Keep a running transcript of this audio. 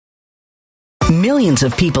Millions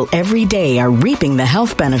of people every day are reaping the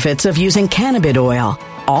health benefits of using cannabis oil,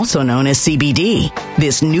 also known as CBD.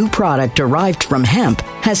 This new product derived from hemp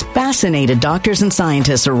has fascinated doctors and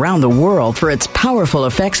scientists around the world for its powerful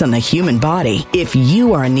effects on the human body. If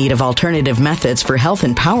you are in need of alternative methods for health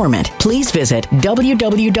empowerment, please visit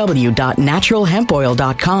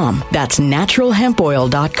www.naturalhempoil.com. That's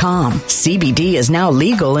naturalhempoil.com. CBD is now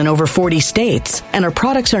legal in over 40 states, and our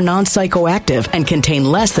products are non-psychoactive and contain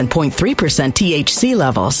less than 0.3% THC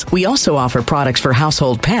levels. We also offer products for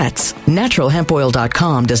household pets.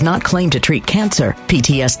 Naturalhempoil.com does not claim to treat cancer,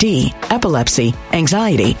 PTSD, epilepsy,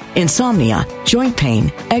 anxiety, insomnia, joint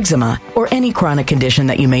pain, eczema, or any chronic condition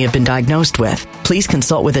that you may have been diagnosed with. Please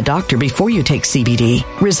consult with a doctor before you take CBD.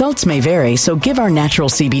 Results may vary, so give our natural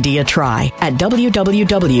CBD a try at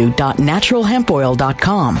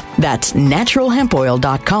www.naturalhempoil.com. That's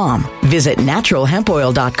naturalhempoil.com. Visit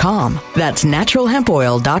naturalhempoil.com. That's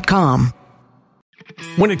naturalhempoil.com.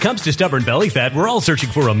 When it comes to stubborn belly fat, we're all searching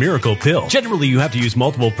for a miracle pill. Generally, you have to use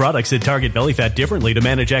multiple products that target belly fat differently to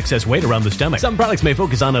manage excess weight around the stomach. Some products may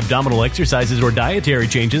focus on abdominal exercises or dietary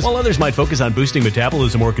changes, while others might focus on boosting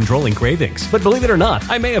metabolism or controlling cravings. But believe it or not,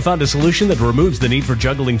 I may have found a solution that removes the need for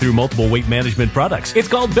juggling through multiple weight management products. It's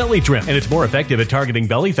called Belly Trim, and it's more effective at targeting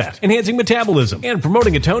belly fat, enhancing metabolism, and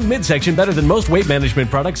promoting a toned midsection better than most weight management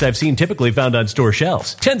products I've seen typically found on store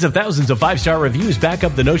shelves. Tens of thousands of 5-star reviews back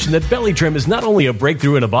up the notion that Belly Trim is not only a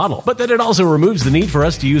breakthrough in a bottle, but that it also removes the need for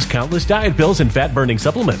us to use countless diet pills and fat-burning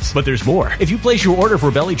supplements. But there's more. If you place your order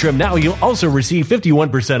for Belly Trim now, you'll also receive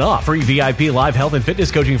 51% off, free VIP live health and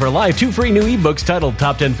fitness coaching for life, 2 free new ebooks titled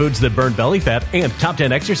Top 10 Foods That Burn Belly Fat and Top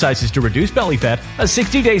 10 Exercises to Reduce Belly Fat, a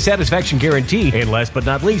 60-day satisfaction guarantee, and last but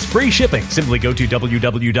not least, free shipping. Simply go to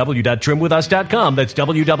www.trimwithus.com. That's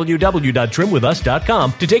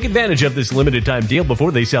www.trimwithus.com to take advantage of this limited time deal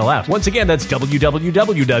before they sell out. Once again, that's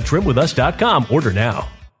www.trimwithus.com. Order now.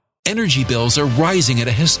 Energy bills are rising at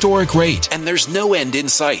a historic rate, and there's no end in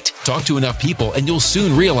sight. Talk to enough people, and you'll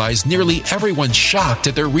soon realize nearly everyone's shocked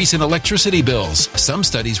at their recent electricity bills. Some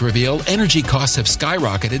studies reveal energy costs have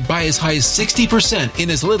skyrocketed by as high as 60%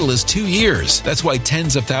 in as little as 2 years. That's why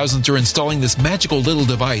tens of thousands are installing this magical little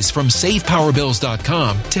device from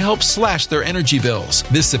SavePowerBills.com to help slash their energy bills.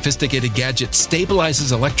 This sophisticated gadget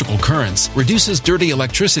stabilizes electrical currents, reduces dirty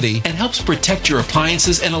electricity, and helps protect your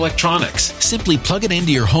appliances and electronics. Simply plug it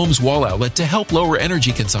into your home's wall outlet to help lower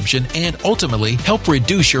energy consumption and ultimately help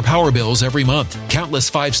reduce your power bills every month.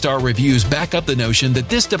 Countless 5-star reviews back up the notion that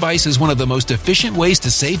this device is one of the most efficient ways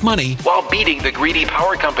to save money while beating the greedy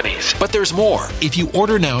power companies. But there's more. If you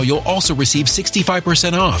order now, you'll also receive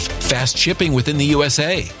 65% off, fast shipping within the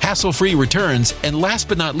USA, hassle-free returns, and last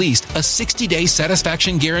but not least, a 60-day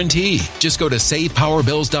satisfaction guarantee. Just go to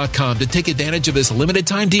SavePowerBills.com to take advantage of this limited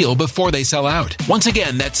time deal before they sell out. Once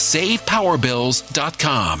again, that's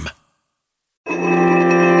SavePowerBills.com.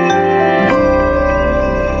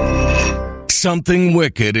 Something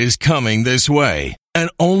wicked is coming this way,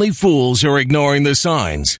 and only fools are ignoring the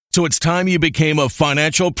signs. So it's time you became a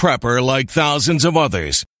financial prepper like thousands of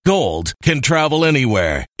others. Gold can travel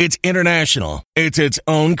anywhere. It's international. It's its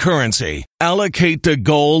own currency. Allocate to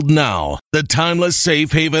gold now, the timeless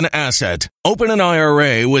safe haven asset. Open an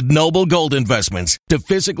IRA with Noble Gold Investments to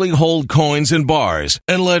physically hold coins and bars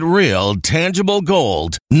and let real, tangible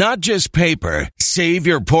gold, not just paper, save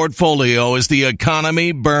your portfolio as the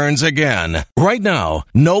economy burns again. Right now,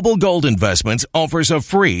 Noble Gold Investments offers a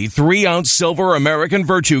free 3-ounce silver American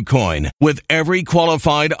Virtue coin with every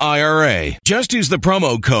qualified IRA. Just use the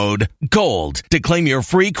promo code GOLD to claim your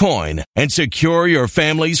free coin and secure your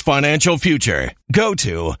family's financial future. Go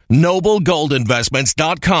to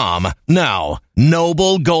noblegoldinvestments.com now.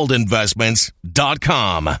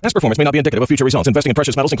 noblegoldinvestments.com. Past performance may not be indicative of future results. Investing in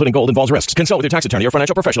precious metals, including gold, involves risks. Consult with your tax attorney or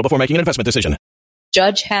financial professional before making an investment decision.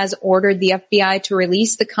 Judge has ordered the FBI to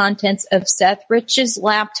release the contents of Seth Rich's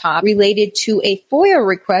laptop related to a FOIA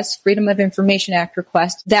request, Freedom of Information Act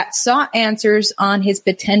request, that sought answers on his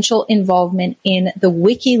potential involvement in the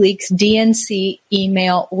WikiLeaks DNC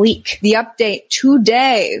email leak. The update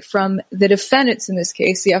today from the defendants in this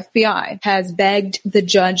case, the FBI, has begged the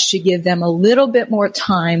judge to give them a little bit more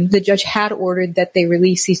time. The judge had ordered that they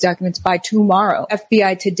release these documents by tomorrow.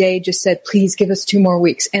 FBI today just said, please give us 2 more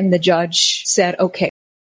weeks. And the judge said, okay.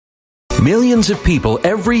 Millions of people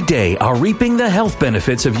every day are reaping the health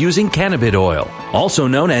benefits of using cannabis oil, also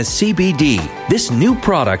known as CBD. This new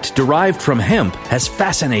product derived from hemp has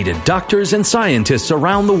fascinated doctors and scientists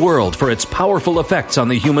around the world for its powerful effects on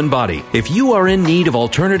the human body. If you are in need of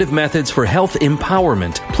alternative methods for health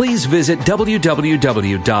empowerment, please visit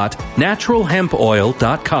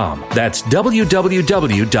www.naturalhempoil.com. That's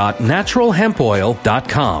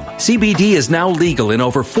www.naturalhempoil.com. CBD is now legal in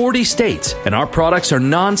over 40 states, and our products are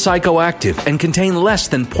non-psychoactive and contain less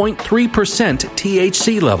than 0.3%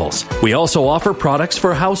 THC levels. We also offer products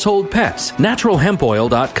for household pets.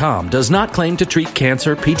 NaturalHempOil.com does not claim to treat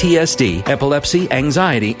cancer, PTSD, epilepsy,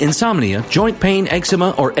 anxiety, insomnia, joint pain,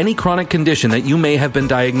 eczema, or any chronic condition that you may have been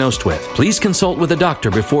diagnosed with. Please consult with a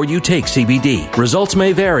doctor before you take CBD. Results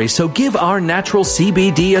may vary, so give our natural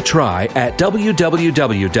CBD a try at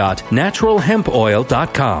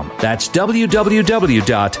www.naturalhempoil.com. That's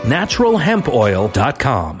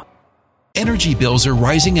www.naturalhempoil.com. Energy bills are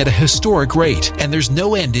rising at a historic rate, and there's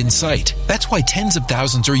no end in sight. That's why tens of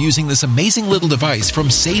thousands are using this amazing little device from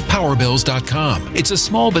SavePowerBills.com. It's a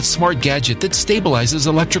small but smart gadget that stabilizes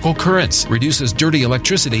electrical currents, reduces dirty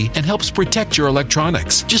electricity, and helps protect your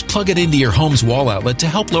electronics. Just plug it into your home's wall outlet to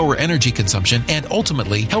help lower energy consumption and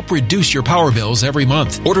ultimately help reduce your power bills every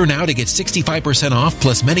month. Order now to get 65% off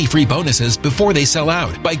plus many free bonuses before they sell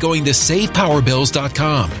out by going to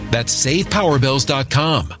SavePowerBills.com. That's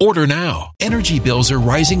SavePowerBills.com. Order now. Energy bills are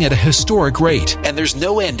rising at a historic rate, and there's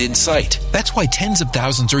no end in sight. That's why tens of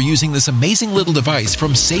thousands are using this amazing little device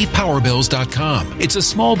from SavePowerBills.com. It's a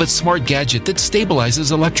small but smart gadget that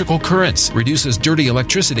stabilizes electrical currents, reduces dirty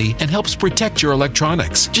electricity, and helps protect your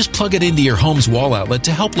electronics. Just plug it into your home's wall outlet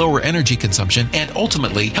to help lower energy consumption and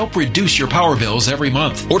ultimately help reduce your power bills every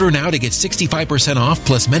month. Order now to get 65% off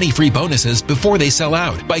plus many free bonuses before they sell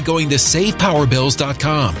out by going to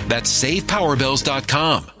SavePowerBills.com. That's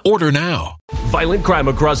SavePowerBills.com. Order now. Violent crime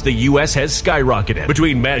across the U.S. has skyrocketed.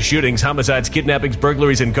 Between mass shootings, homicides, kidnappings,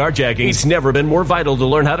 burglaries, and carjacking, it's never been more vital to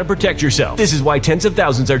learn how to protect yourself. This is why tens of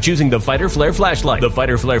thousands are choosing the Fighter Flare flashlight. The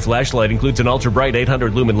Fighter Flare flashlight includes an ultra-bright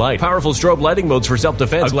 800 lumen light, powerful strobe lighting modes for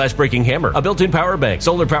self-defense, a glass-breaking hammer, a built-in power bank,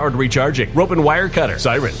 solar-powered recharging, rope and wire cutter,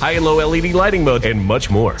 siren, high and low LED lighting mode, and much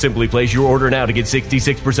more. Simply place your order now to get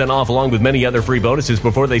 66% off along with many other free bonuses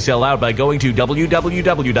before they sell out by going to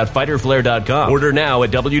www.fighterflare.com. Order now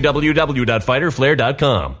at www.fighterflare.com.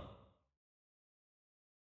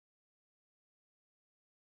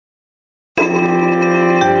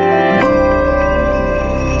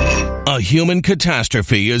 A human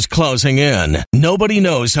catastrophe is closing in. Nobody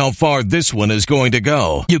knows how far this one is going to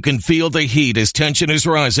go. You can feel the heat as tension is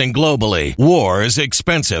rising globally. War is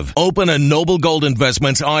expensive. Open a Noble Gold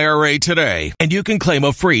Investments IRA today, and you can claim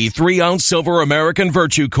a free 3-ounce silver American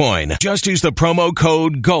Virtue coin. Just use the promo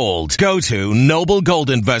code GOLD. Go to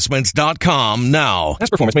noblegoldinvestments.com now.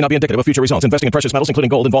 Past performance may not be indicative of future results. Investing in precious metals, including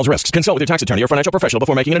gold, involves risks. Consult with your tax attorney or financial professional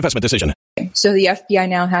before making an investment decision. So the FBI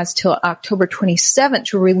now has till October 27th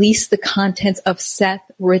to release the contents of Seth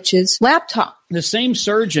Rich's laptop. The same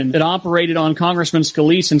surgeon that operated on Congressman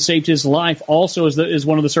Scalise and saved his life also is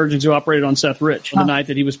one of the surgeons who operated on Seth Rich on the night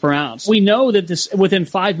that he was pronounced. We know that within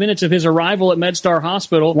 5 minutes of his arrival at MedStar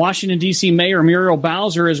Hospital, Washington, D.C. Mayor Muriel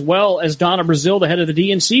Bowser, as well as Donna Brazile, the head of the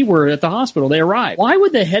DNC, were at the hospital. They arrived. Why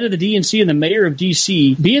would the head of the DNC and the mayor of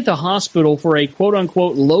D.C. be at the hospital for a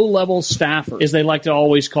quote-unquote low-level staffer, as they like to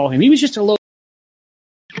always call him? He was just a low.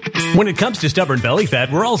 When it comes to stubborn belly fat,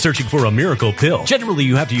 we're all searching for a miracle pill. Generally,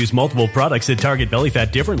 you have to use multiple products that target belly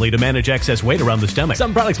fat differently to manage excess weight around the stomach.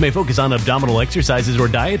 Some products may focus on abdominal exercises or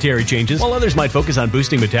dietary changes, while others might focus on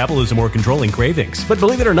boosting metabolism or controlling cravings. But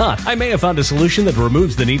believe it or not, I may have found a solution that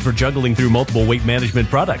removes the need for juggling through multiple weight management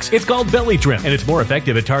products. It's called Belly Trim, and it's more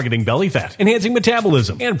effective at targeting belly fat, enhancing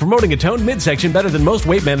metabolism, and promoting a toned midsection better than most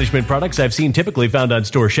weight management products I've seen typically found on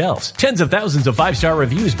store shelves. Tens of thousands of 5-star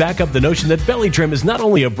reviews back up the notion that Belly Trim is not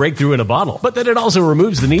only a breakthrough in a bottle, but that it also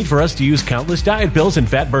removes the need for us to use countless diet pills and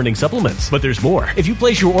fat-burning supplements. But there's more. If you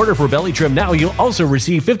place your order for Belly Trim now, you'll also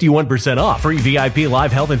receive 51% off, free VIP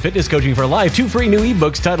live health and fitness coaching for life, 2 free new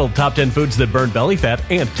ebooks titled Top 10 Foods That Burn Belly Fat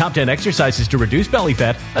and Top 10 Exercises to Reduce Belly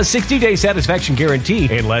Fat, a 60-day satisfaction guarantee,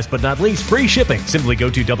 and last but not least, free shipping. Simply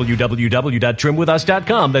go to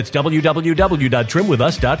www.trimwithus.com. That's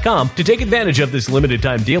www.trimwithus.com to take advantage of this limited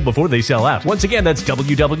time deal before they sell out. Once again, that's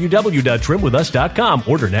www.trimwithus.com.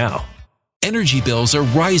 Order now. Energy bills are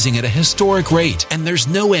rising at a historic rate, and there's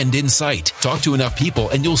no end in sight. Talk to enough people,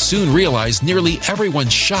 and you'll soon realize nearly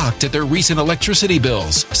everyone's shocked at their recent electricity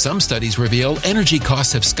bills. Some studies reveal energy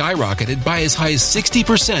costs have skyrocketed by as high as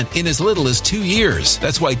 60% in as little as 2 years.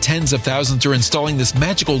 That's why tens of thousands are installing this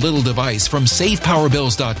magical little device from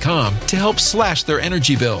SavePowerBills.com to help slash their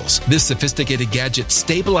energy bills. This sophisticated gadget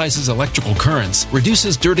stabilizes electrical currents,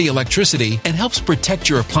 reduces dirty electricity, and helps protect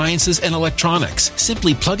your appliances and electronics.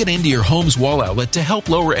 Simply plug it into your home's wall outlet to help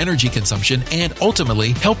lower energy consumption and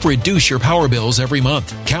ultimately help reduce your power bills every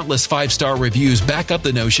month. Countless 5-star reviews back up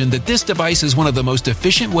the notion that this device is one of the most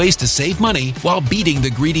efficient ways to save money while beating the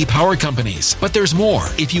greedy power companies. But there's more.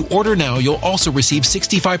 If you order now, you'll also receive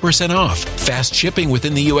 65% off, fast shipping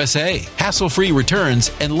within the USA, hassle-free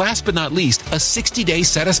returns, and last but not least, a 60-day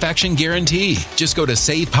satisfaction guarantee. Just go to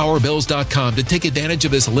SavePowerBills.com to take advantage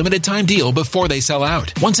of this limited time deal before they sell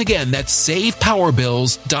out. Once again, that's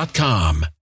SavePowerBills.com.